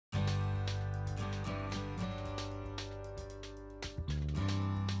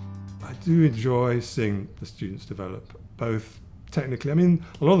do enjoy seeing the students develop, both technically. I mean,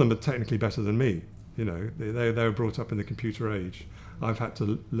 a lot of them are technically better than me. You know, they were brought up in the computer age. I've had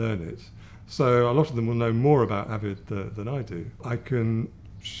to learn it. So a lot of them will know more about Avid than I do. I can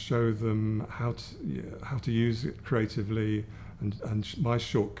show them how to use it creatively and my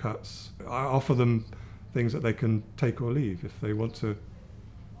shortcuts. I offer them things that they can take or leave. If they want to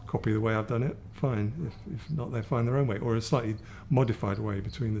copy the way I've done it, fine. If not, they find their own way, or a slightly modified way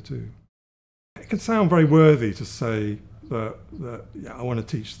between the two. It can sound very worthy to say that yeah, I want to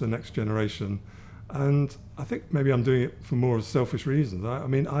teach the next generation, and I think maybe I'm doing it for more of selfish reasons. I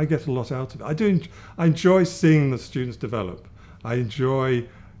mean, I get a lot out of it. I enjoy seeing the students develop. I enjoy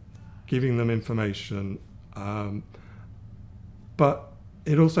giving them information, but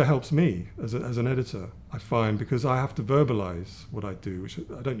it also helps me as an editor, I find, because I have to verbalize what I do, which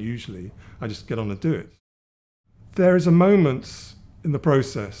I don't usually. I just get on and do it. There is a moment in the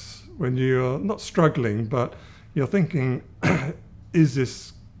process when you're not struggling, but you're thinking, is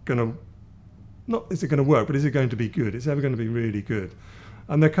this going to, not is it going to work, but is it going to be good? Is it ever going to be really good?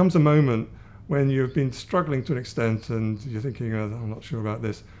 And there comes a moment when you've been struggling to an extent and you're thinking, oh, I'm not sure about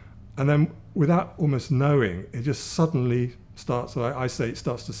this. And then without almost knowing, it just suddenly starts, I say it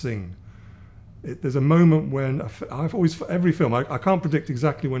starts to sing. There's a moment when, I've always, for every film, I can't predict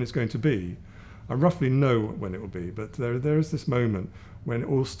exactly when it's going to be. I roughly know when it will be, but there is this moment when it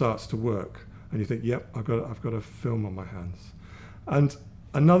all starts to work and you think, yep, I've got a film on my hands. And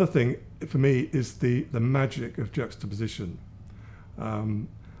another thing for me is the magic of juxtaposition,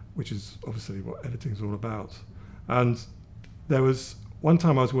 which is obviously what editing is all about. And there was one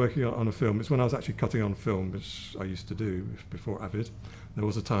time I was working on a film. It's when I was actually cutting on film, which I used to do before Avid. There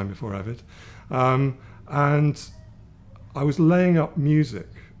was a time before Avid. And I was laying up music.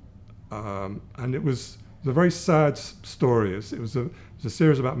 And it was a very sad story. It was a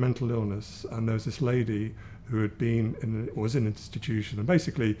series about mental illness. And there was this lady who had been was in an institution. And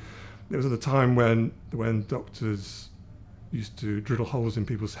basically, it was at the time when doctors used to drill holes in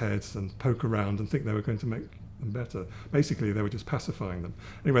people's heads and poke around and think they were going to make them better. Basically, they were just pacifying them.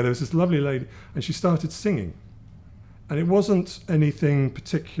 Anyway, there was this lovely lady, and she started singing. And it wasn't anything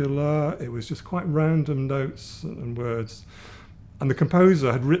particular. It was just quite random notes and words. And the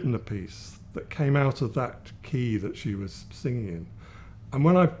composer had written a piece that came out of that key that she was singing in. And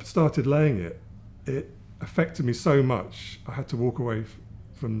when I started laying it, it affected me so much, I had to walk away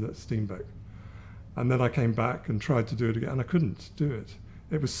from the Steenbeck. And then I came back and tried to do it again, and I couldn't do it.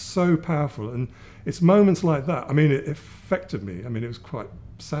 It was so powerful, and it's moments like that. I mean, it affected me. I mean, it was quite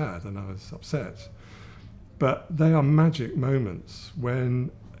sad, and I was upset. But they are magic moments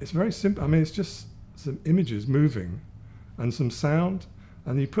when it's very simple. I mean, it's just some images moving and some sound,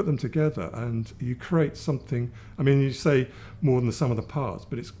 and you put them together, and you create something. I mean, you say more than the sum of the parts,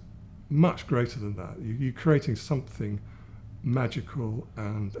 but it's much greater than that. You're creating something magical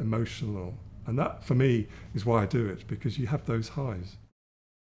and emotional. And that, for me, is why I do it, because you have those highs.